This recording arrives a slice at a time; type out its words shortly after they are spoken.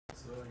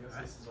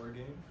This is our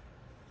game.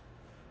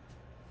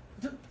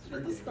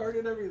 At the start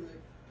and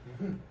everything.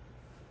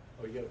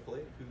 Oh, you gotta play?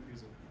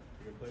 Who's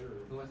gonna play or?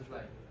 Who wants to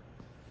play?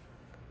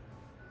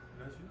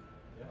 That's you?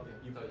 Yeah. Okay,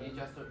 So play you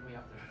that? just took me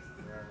up there.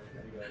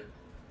 Alright, you got it.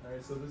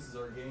 Alright, so this is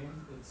our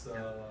game. It's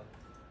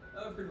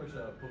pretty much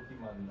a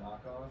Pokemon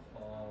knockoff.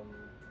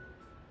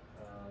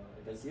 I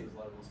guess there's a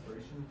lot of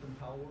inspiration from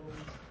BudWorld.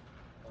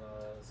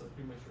 So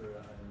pretty much you're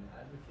an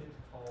advocate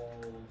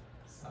called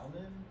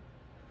Salmon,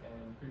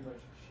 and pretty much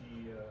she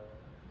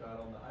got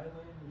on the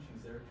island and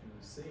she's there to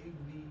save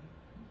the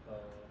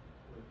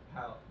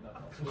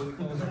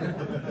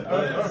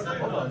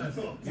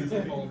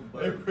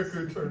It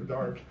quickly turned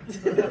dark.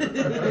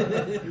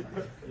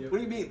 What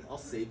do you mean? I'll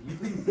save you.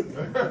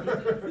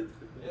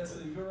 Yeah, so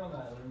you go around the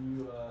island,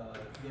 you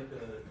get to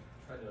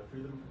try to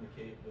free them from the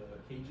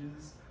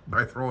cages.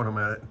 By throwing them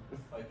at it.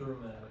 By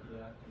throwing them at it,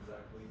 yeah,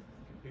 exactly. You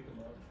can pick them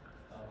up.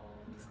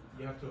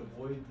 You have to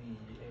avoid the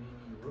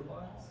enemy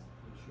robots,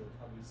 which you'll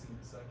probably see in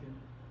a second.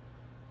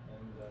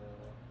 And the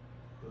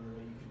only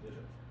way you can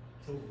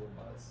kill the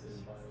robots is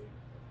by, of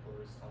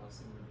course,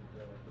 tossing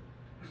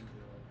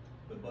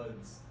the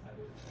buds at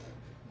it.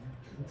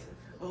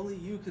 Only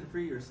you can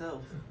free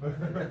yourself. There's a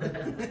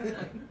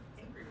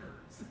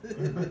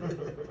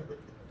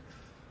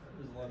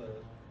lot of.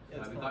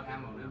 Yeah, We got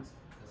ammo now.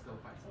 Let's go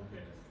fight some.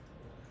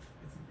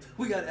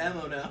 We got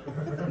ammo now.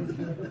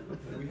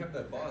 We have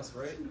that boss,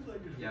 right?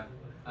 Yeah.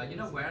 You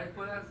know where I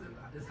put us?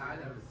 This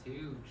island is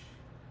huge.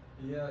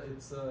 Yeah,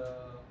 it's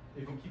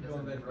if you keep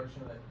going that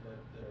direction, that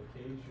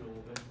cage, you'll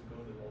eventually go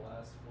to the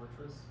last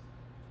fortress.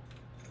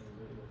 And you'll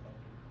really go find it.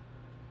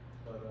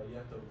 But you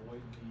have to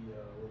avoid the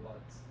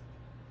robots.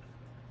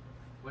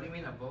 What do you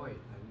mean avoid?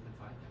 Like we can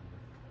fight them.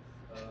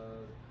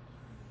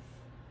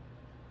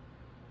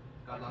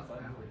 Got lots of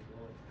ammo.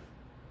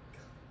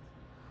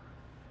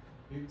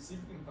 You see if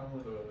you can find one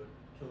of the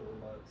killer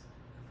robots.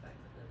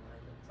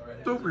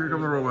 Alright. Oh, here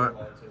comes the robot.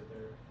 Right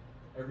there.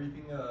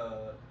 Everything,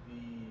 the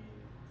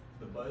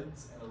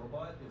buds and the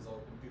robot is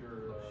all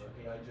computer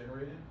AI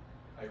generated.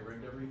 I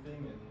rigged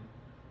everything and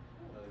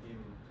gave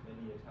him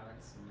many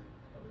attacks and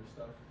other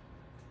stuff.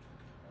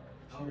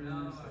 Oh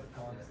no!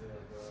 Taunts, they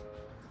have,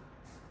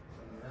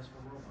 That's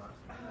for robots.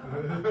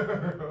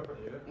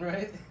 yeah.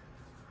 Right?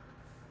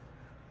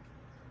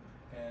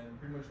 And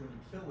pretty much when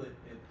you kill it,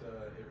 it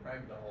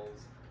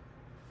ragdolls.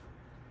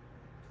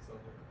 So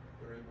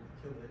they're able to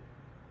kill it.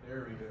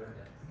 There we go.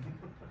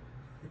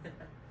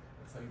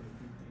 That's how you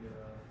defeat the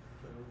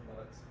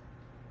robots.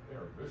 They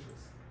are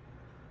vicious.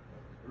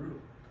 Brutal.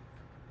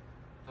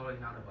 Totally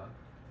not a bug.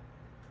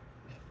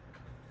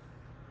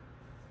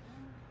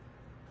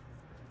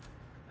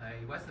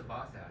 What's the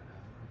boss at now?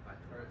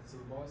 Alright, so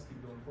the boss,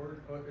 keep going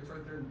forward. Oh, it's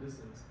right there in the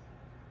distance.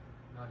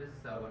 No, this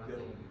is one of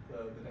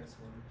the next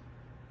one.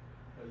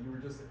 You were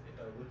just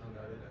looking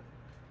at it.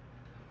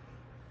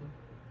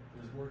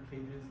 There's more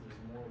cages, there's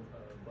more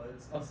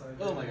buds inside.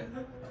 Oh my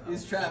god.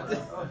 He's trapped.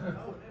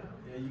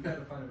 Yeah, you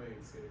gotta find a way to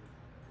escape.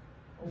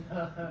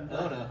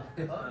 Oh no.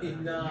 You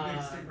can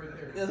escape right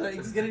there. That's right,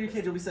 just get in your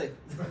cage, you'll be safe.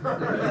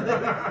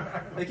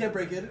 They can't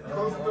break it.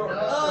 Close the door.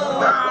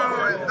 Oh.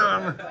 No, it's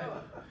done.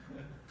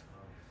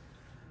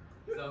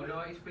 So no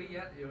HP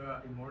yet?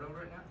 You're immortal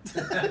right now?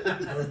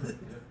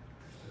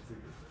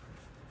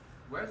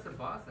 Where's the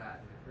boss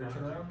at?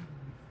 Turn around.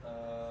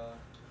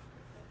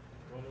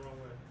 Going the wrong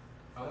way.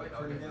 Oh wait,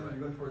 Turn okay. again, you're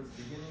going towards the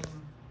beginning.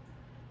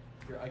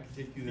 Here, I can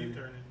take you there. Keep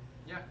turning.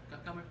 Yeah,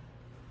 come here.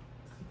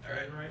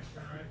 Alright, right,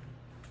 alright.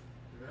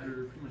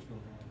 You're pretty much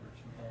going the wrong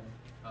direction.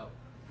 Oh.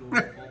 Go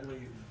all the way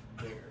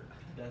there.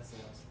 That's the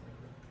last point.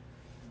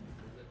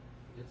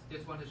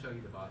 Just want to show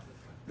you the boss.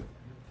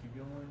 Keep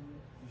going.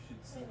 You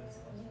should see this.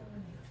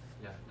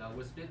 Yeah, now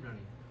we're speed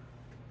running.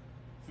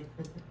 I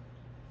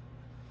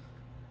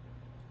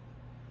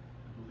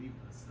believe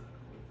that's what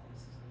it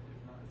was.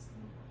 If not, it's the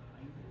one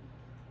behind it.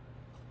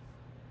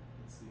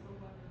 Let's see.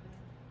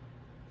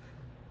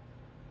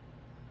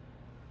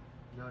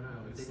 No,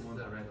 It's this the is one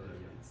the behind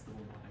regular. it. It's the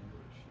one behind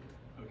it. Shit.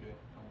 Okay.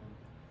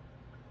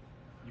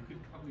 You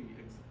could probably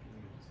exit the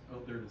game.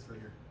 Oh, there it is,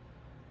 right here.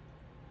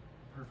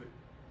 Perfect.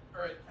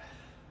 All right.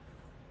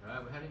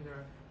 Alright, we're heading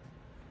there.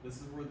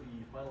 This is where the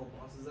final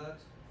boss is at.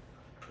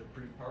 They're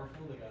pretty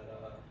powerful. They got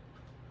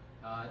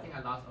I think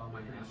I lost all my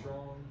pretty ammo.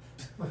 strong.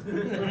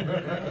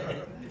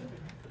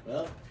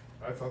 Well,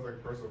 That sounds like a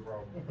personal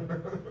problem.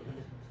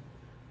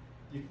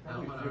 You can No,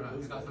 probably hold feel on, we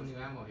those got guys. some new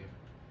ammo here.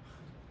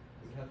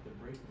 We have to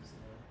break them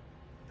somehow.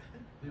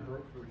 He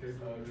broke the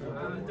cage. On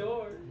the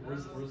door.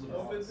 Where's the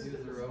boss? Use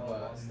the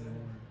robot.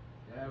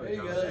 There There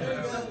you go,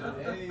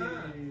 there you go.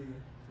 Hey.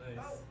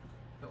 Nice.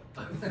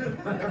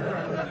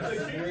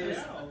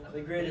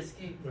 The great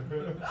escape. Oh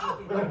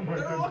my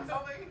They're all goodness.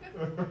 coming!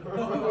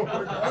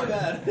 Oh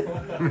bad.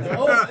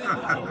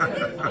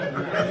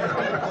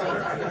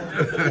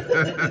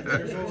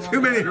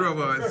 Too many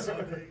robots.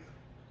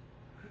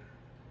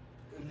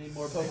 Need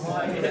more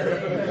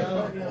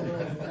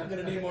Pokemon. I'm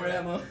gonna need more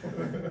ammo.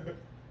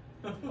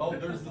 Oh,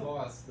 there's the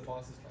boss. The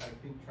boss is, I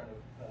think, trying to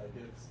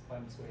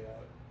find his way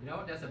out. You know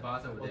what? There's a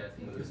boss over there.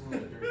 There's one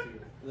over there too.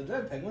 The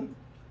giant penguin?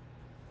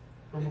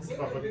 It's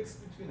like a mix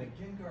between a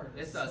Gengar and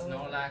It's a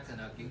Snorlax and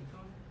a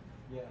Gington.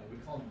 Yeah, we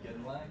call them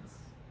Genlax.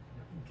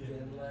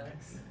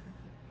 Genlax.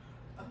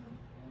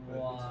 But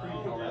it's pretty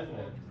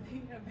powerful.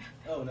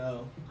 Oh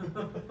no. Is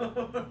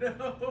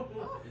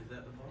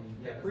that the boss?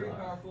 Yeah, pretty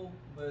powerful,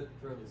 but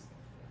fairly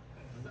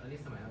slow. I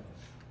need some ammo.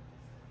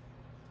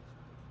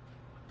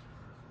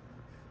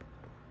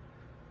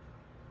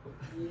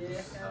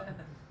 Yeah.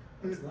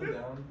 Slow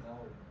down, now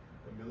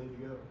a million to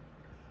go.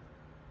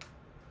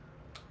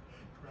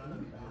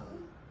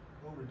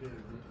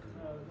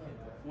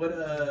 What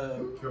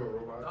Kill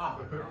robots. Oh,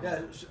 yeah,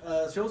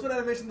 show us what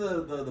animation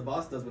the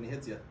boss does when he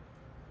hits you.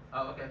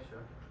 Oh, okay,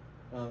 sure.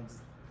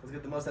 Let's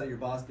get the most out of your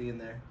boss being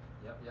there.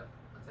 Yep. 1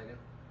 second.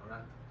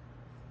 Alright.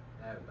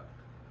 There we go.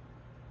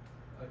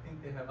 I think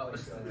they have Oh, like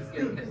it's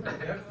getting hit back.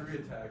 they have 3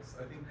 attacks.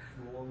 I think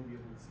we'll only be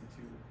able to see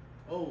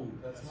 2. Oh,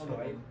 That's another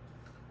right. one.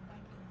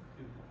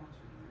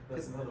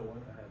 That's another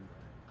one.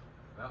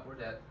 Well, we're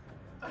dead.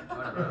 Oh, no,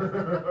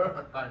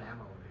 no. Got an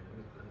ammo over here.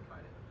 Let me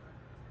find it.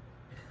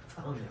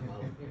 Found him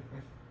out.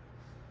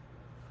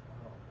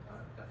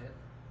 Got hit.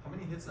 How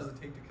many hits does it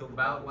take to kill the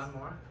About boss? 1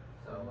 more.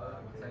 So,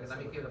 1 second. Let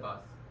me kill the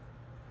boss.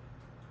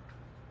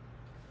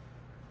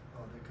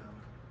 Oh, they come.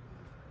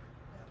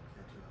 Yeah,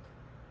 catch you up.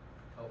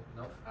 Oh,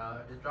 no.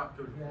 It dropped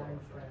to the floor.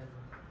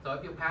 So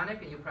if you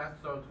panic and you press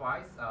throw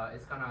twice,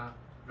 it's gonna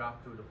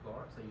drop to the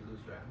floor, so you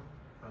lose your ammo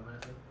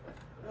permanently.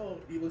 Oh,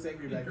 he looks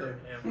angry back there.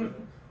 I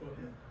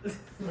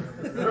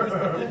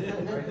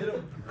hit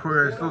him.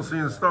 Poor guy's still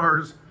seeing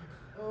stars.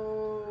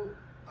 Oh,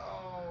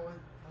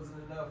 it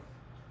wasn't enough.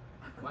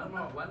 1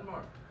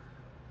 more.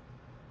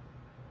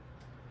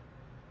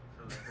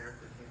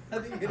 I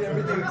think he hit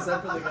everything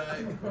except for the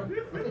guy.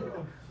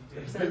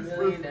 There's a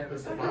million every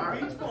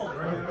Beach ball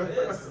right out of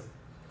this.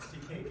 You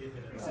can't get hit.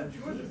 Except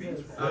you were the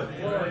beach ball.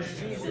 Oh,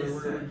 Jesus.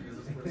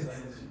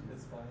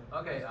 It's fine.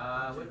 Okay,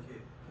 well,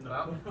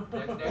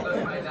 there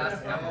goes my last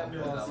ammo.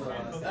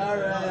 All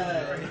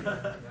right.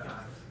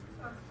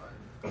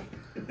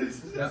 It's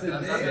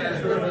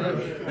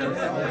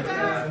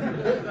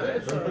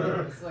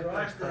like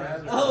Crash Crab.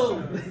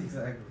 Oh!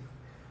 Exactly.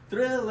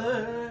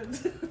 Thriller.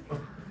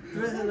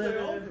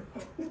 Thriller.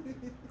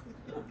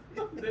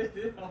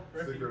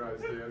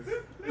 Synchronized dance.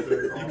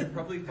 You can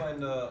probably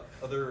find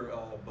other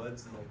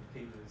buds in like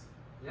cages.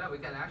 Yeah, we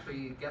can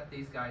actually get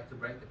these guys to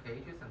break the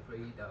cages and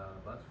free the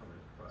bugs from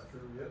it for us.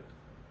 True, yep.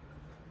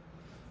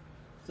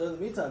 So in the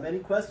meantime, any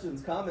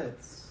questions,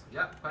 comments?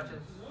 Yep,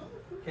 questions?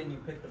 Can you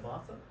pick the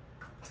boss up?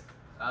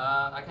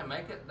 I can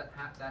make it that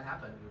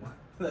happen if you want.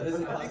 That is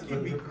a I think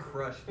you'd be possibility.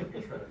 crushed if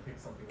you try to pick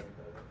something like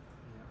that.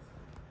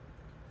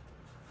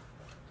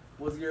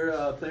 Was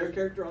your player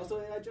character also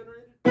AI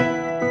generated?